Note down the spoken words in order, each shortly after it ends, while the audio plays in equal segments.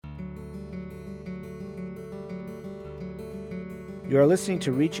You are listening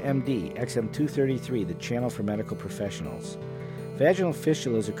to ReachMD, XM233, the channel for medical professionals. Vaginal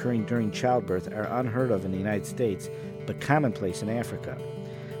fistulas occurring during childbirth are unheard of in the United States, but commonplace in Africa.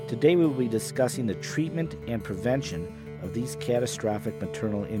 Today we will be discussing the treatment and prevention of these catastrophic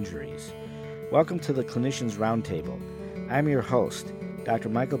maternal injuries. Welcome to the Clinicians Roundtable. I'm your host, Dr.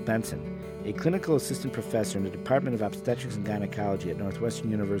 Michael Benson, a clinical assistant professor in the Department of Obstetrics and Gynecology at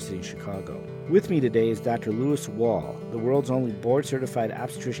Northwestern University in Chicago. With me today is Dr. Lewis Wall, the world's only board-certified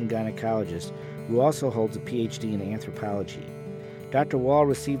obstetrician-gynecologist who also holds a PhD in anthropology. Dr. Wall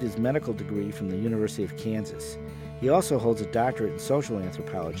received his medical degree from the University of Kansas. He also holds a doctorate in social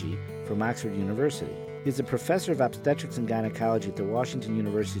anthropology from Oxford University. He is a professor of obstetrics and gynecology at the Washington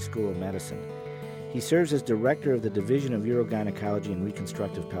University School of Medicine. He serves as director of the Division of Urogynecology and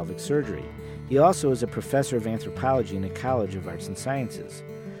Reconstructive Pelvic Surgery. He also is a professor of anthropology in the College of Arts and Sciences.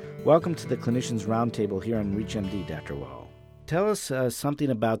 Welcome to the Clinicians Roundtable here on ReachMD, Dr. Wall. Tell us something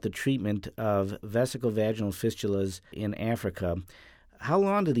about the treatment of vesicovaginal fistulas in Africa. How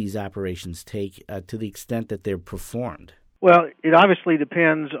long do these operations take to the extent that they're performed? Well, it obviously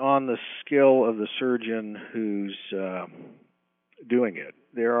depends on the skill of the surgeon who's doing it.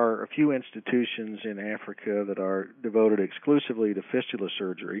 There are a few institutions in Africa that are devoted exclusively to fistula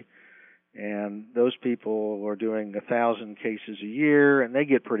surgery, and those people are doing 1,000 cases a year, and they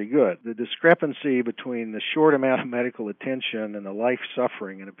get pretty good. The discrepancy between the short amount of medical attention and the life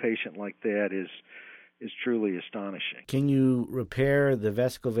suffering in a patient like that is truly astonishing. Can you repair the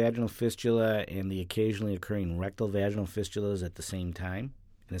vesicovaginal fistula and the occasionally occurring rectal vaginal fistulas at the same time,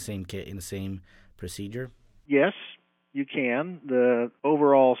 in the same procedure? Yes, you can. The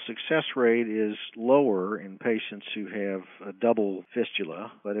overall success rate is lower in patients who have a double fistula,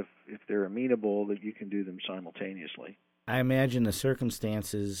 but if they're amenable, that you can do them simultaneously. I imagine the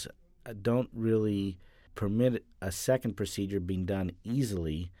circumstances don't really permit a second procedure being done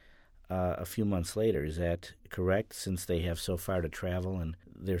easily a few months later. Is that correct, since they have so far to travel and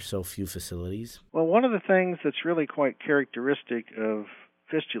there's so few facilities? Well, one of the things that's really quite characteristic of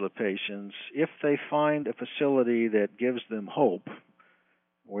fistula patients, if they find a facility that gives them hope,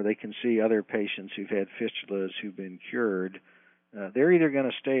 where they can see other patients who've had fistulas who've been cured, they're either going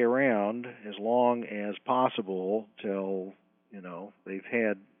to stay around as long as possible till, they've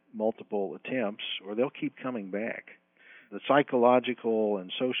had multiple attempts, or they'll keep coming back. The psychological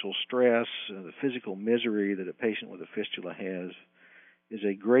and social stress, the physical misery that a patient with a fistula has is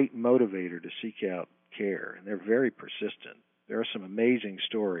a great motivator to seek out care, and they're very persistent. There are some amazing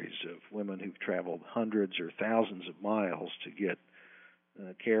stories of women who've traveled hundreds or thousands of miles to get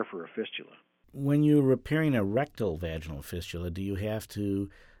care for a fistula. When you're repairing a rectal vaginal fistula, do you have to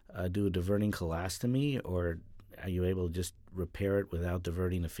do a diverting colostomy, or are you able to just repair it without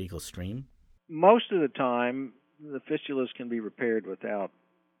diverting the fecal stream? Most of the time, the fistulas can be repaired without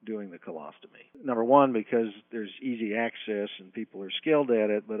doing the colostomy. Number one, because there's easy access and people are skilled at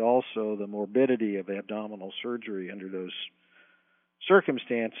it, but also the morbidity of abdominal surgery under those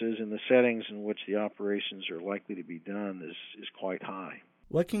circumstances and the settings in which the operations are likely to be done is quite high.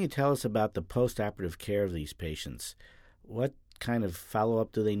 What can you tell us about the post-operative care of these patients? What kind of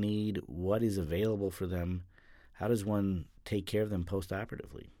follow-up do they need? What is available for them? How does one take care of them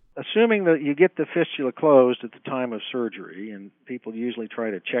post-operatively? Assuming that you get the fistula closed at the time of surgery, and people usually try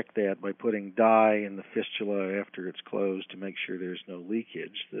to check that by putting dye in the fistula after it's closed to make sure there's no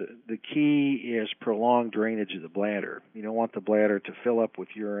leakage. The key is prolonged drainage of the bladder. You don't want the bladder to fill up with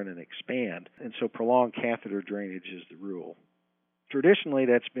urine and expand, and so prolonged catheter drainage is the rule. Traditionally,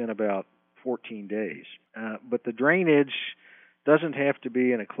 that's been about 14 days, but the drainage doesn't have to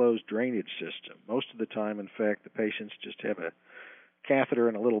be in a closed drainage system. Most of the time, in fact, the patients just have a catheter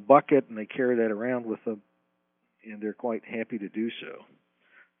in a little bucket, and they carry that around with them, and they're quite happy to do so.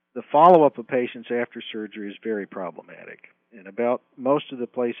 The follow-up of patients after surgery is very problematic, and about most of the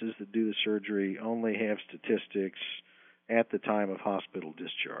places that do the surgery only have statistics at the time of hospital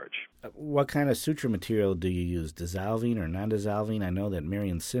discharge. What kind of suture material do you use, dissolving or non-dissolving? I know that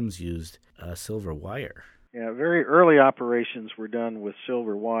Marion Sims used silver wire. Yeah, very early operations were done with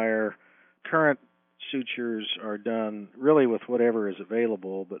silver wire. Current sutures are done really with whatever is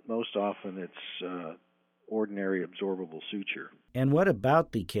available, but most often it's ordinary absorbable suture. And what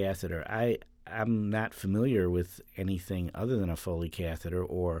about the catheter? I'm not familiar with anything other than a Foley catheter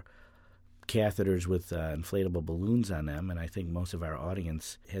or catheters with inflatable balloons on them, and I think most of our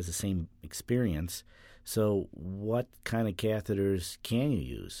audience has the same experience. So what kind of catheters can you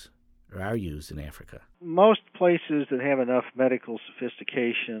use or are used in Africa? Most places that have enough medical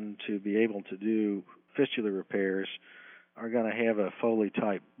sophistication to be able to do fistula repairs are going to have a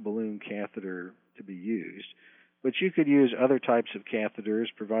Foley-type balloon catheter to be used. But you could use other types of catheters,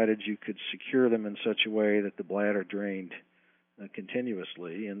 provided you could secure them in such a way that the bladder drained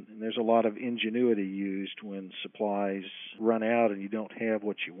continuously. And there's a lot of ingenuity used when supplies run out and you don't have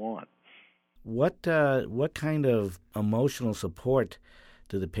what you want. What kind of emotional support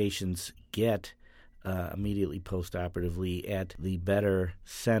do the patients get immediately postoperatively at the better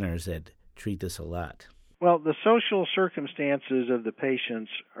centers that treat this a lot? Well, the social circumstances of the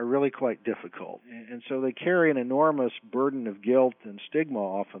patients are really quite difficult, and so they carry an enormous burden of guilt and stigma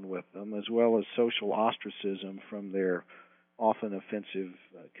often with them, as well as social ostracism from their often offensive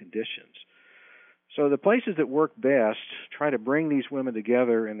conditions. So the places that work best try to bring these women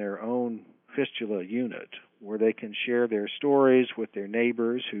together in their own fistula unit, where they can share their stories with their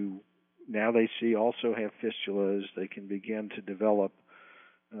neighbors who now they see also have fistulas. They can begin to develop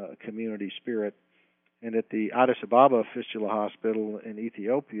a community spirit. And at the Addis Ababa Fistula Hospital in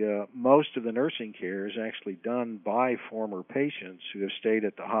Ethiopia, most of the nursing care is actually done by former patients who have stayed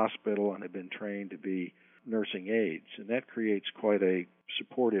at the hospital and have been trained to be nursing aides. And that creates quite a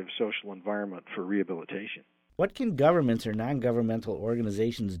supportive social environment for rehabilitation. What can governments or non-governmental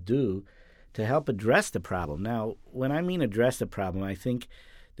organizations do to help address the problem? Now, when I mean address the problem, I think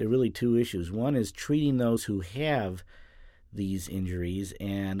there are really two issues. One is treating those who have these injuries,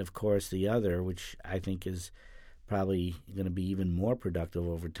 and of course the other, which I think is probably going to be even more productive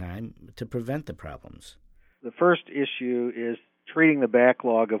over time, to prevent the problems. The first issue is treating the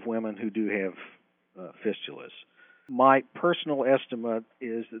backlog of women who do have fistulas. My personal estimate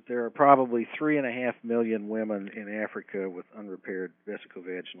is that there are probably 3.5 million women in Africa with unrepaired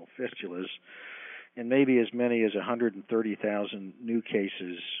vesicovaginal fistulas, and maybe as many as 130,000 new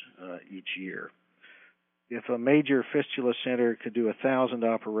cases each year. If a major fistula center could do 1,000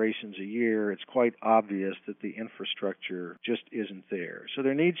 operations a year, it's quite obvious that the infrastructure just isn't there. So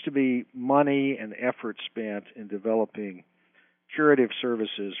there needs to be money and effort spent in developing curative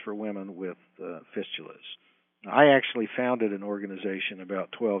services for women with fistulas. I actually founded an organization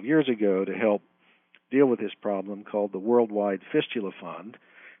about 12 years ago to help deal with this problem called the Worldwide Fistula Fund,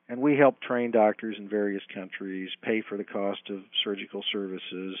 and we help train doctors in various countries, pay for the cost of surgical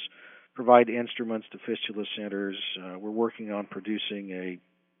services, provide instruments to fistula centers. We're working on producing a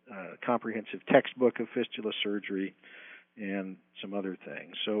comprehensive textbook of fistula surgery and some other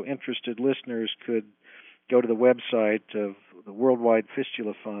things. So interested listeners could go to the website of the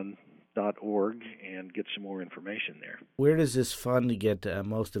worldwidefistulafund.org and get some more information there. Where does this fund get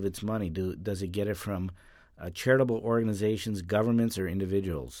most of its money? Does it get it from charitable organizations, governments, or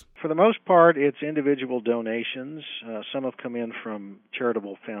individuals? For the most part, it's individual donations. Some have come in from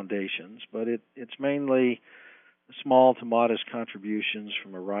charitable foundations, but it's mainly small to modest contributions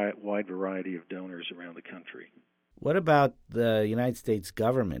from a wide variety of donors around the country. What about the United States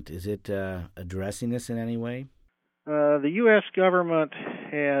government? Is it addressing this in any way? The U.S. government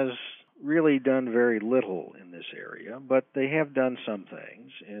has really done very little in this area, but they have done some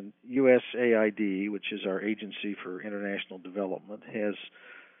things. And USAID, which is our Agency for International Development, has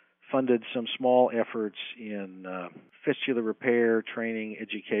funded some small efforts in fistula repair, training,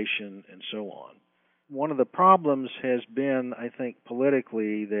 education, and so on. One of the problems has been, I think,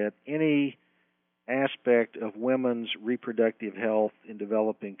 politically, that any aspect of women's reproductive health in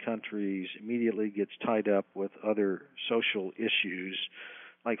developing countries immediately gets tied up with other social issues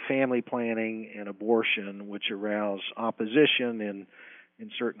like family planning and abortion, which arouse opposition in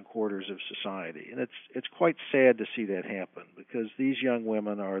certain quarters of society. And it's quite sad to see that happen, because these young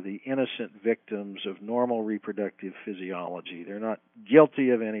women are the innocent victims of normal reproductive physiology. They're not guilty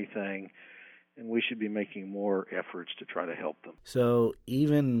of anything, and we should be making more efforts to try to help them. So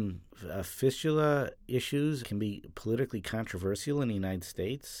even fistula issues can be politically controversial in the United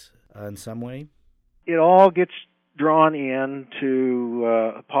States in some way? It all gets drawn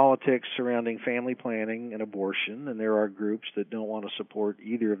into politics surrounding family planning and abortion, and there are groups that don't want to support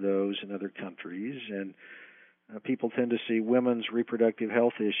either of those in other countries, and people tend to see women's reproductive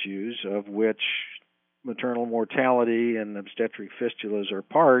health issues, of which maternal mortality and obstetric fistulas are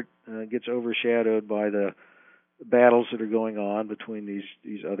part, gets overshadowed by the battles that are going on between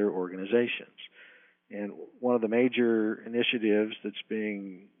these other organizations. And one of the major initiatives that's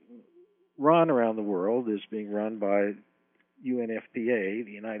being run around the world is being run by UNFPA,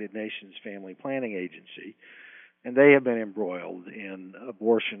 the United Nations Family Planning Agency, and they have been embroiled in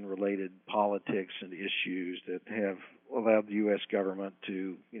abortion-related politics and issues that have allowed the U.S. government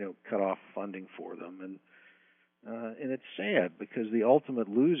to, cut off funding for them. And it's sad, because the ultimate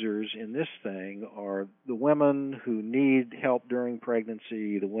losers in this thing are the women who need help during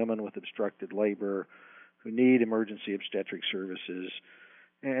pregnancy, the women with obstructed labor, who need emergency obstetric services,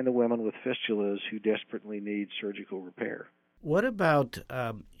 and the women with fistulas who desperately need surgical repair. What about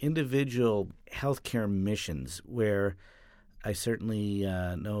individual healthcare missions, where I certainly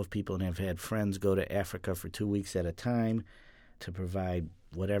know of people and have had friends go to Africa for 2 weeks at a time to provide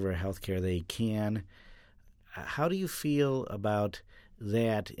whatever healthcare they can? How do you feel about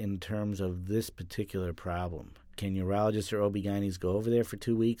that in terms of this particular problem? Can urologists or OB-GYNs go over there for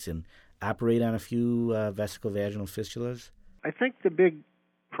 2 weeks and operate on a few vesicovaginal fistulas? I think the big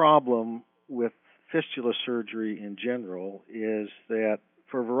problem with fistula surgery in general is that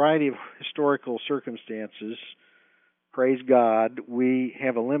for a variety of historical circumstances, praise God, we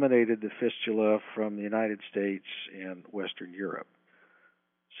have eliminated the fistula from the United States and Western Europe.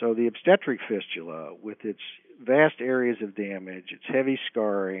 So the obstetric fistula, with its vast areas of damage, its heavy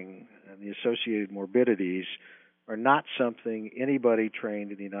scarring, and the associated morbidities, are not something anybody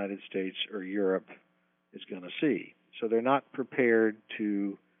trained in the United States or Europe is going to see. So they're not prepared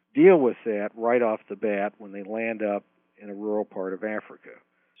to deal with that right off the bat when they land up in a rural part of Africa.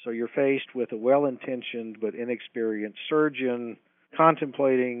 So you're faced with a well-intentioned but inexperienced surgeon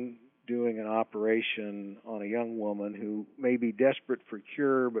contemplating doing an operation on a young woman who may be desperate for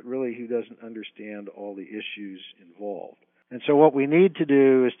cure, but really who doesn't understand all the issues involved. And so what we need to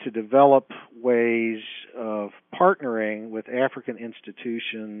do is to develop ways of partnering with African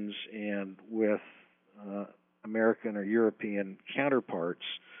institutions and with American or European counterparts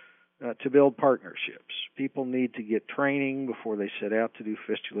to build partnerships. People need to get training before they set out to do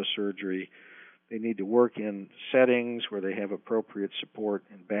fistula surgery. They need to work in settings where they have appropriate support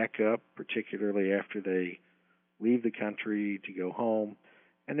and backup, particularly after they leave the country to go home.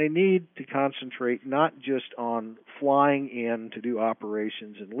 And they need to concentrate not just on flying in to do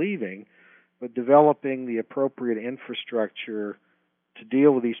operations and leaving, but developing the appropriate infrastructure to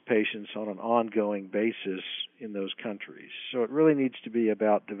deal with these patients on an ongoing basis in those countries. So it really needs to be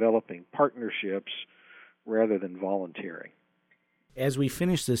about developing partnerships rather than volunteering. As we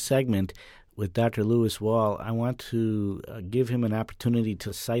finish this segment with Dr. Lewis Wall, I want to give him an opportunity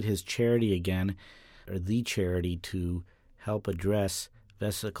to cite his charity again, or the charity to help address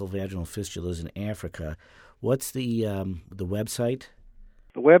vesicovaginal fistulas in Africa. What's the website?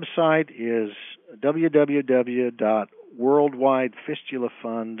 The website is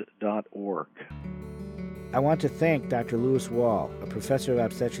www.worldwidefistulafund.org. I want to thank Dr. Lewis Wall, a professor of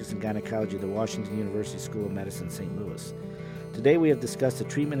obstetrics and gynecology at the Washington University School of Medicine, St. Louis. Today we have discussed the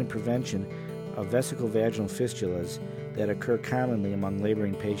treatment and prevention of vesicovaginal fistulas that occur commonly among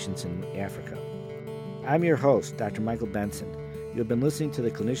laboring patients in Africa. I'm your host, Dr. Michael Benson. You have been listening to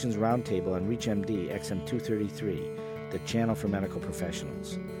the Clinicians Roundtable on ReachMD XM233, the channel for medical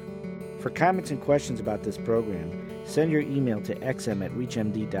professionals. For comments and questions about this program, send your email to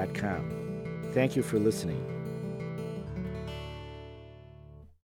xm@reachmd.com. Thank you for listening.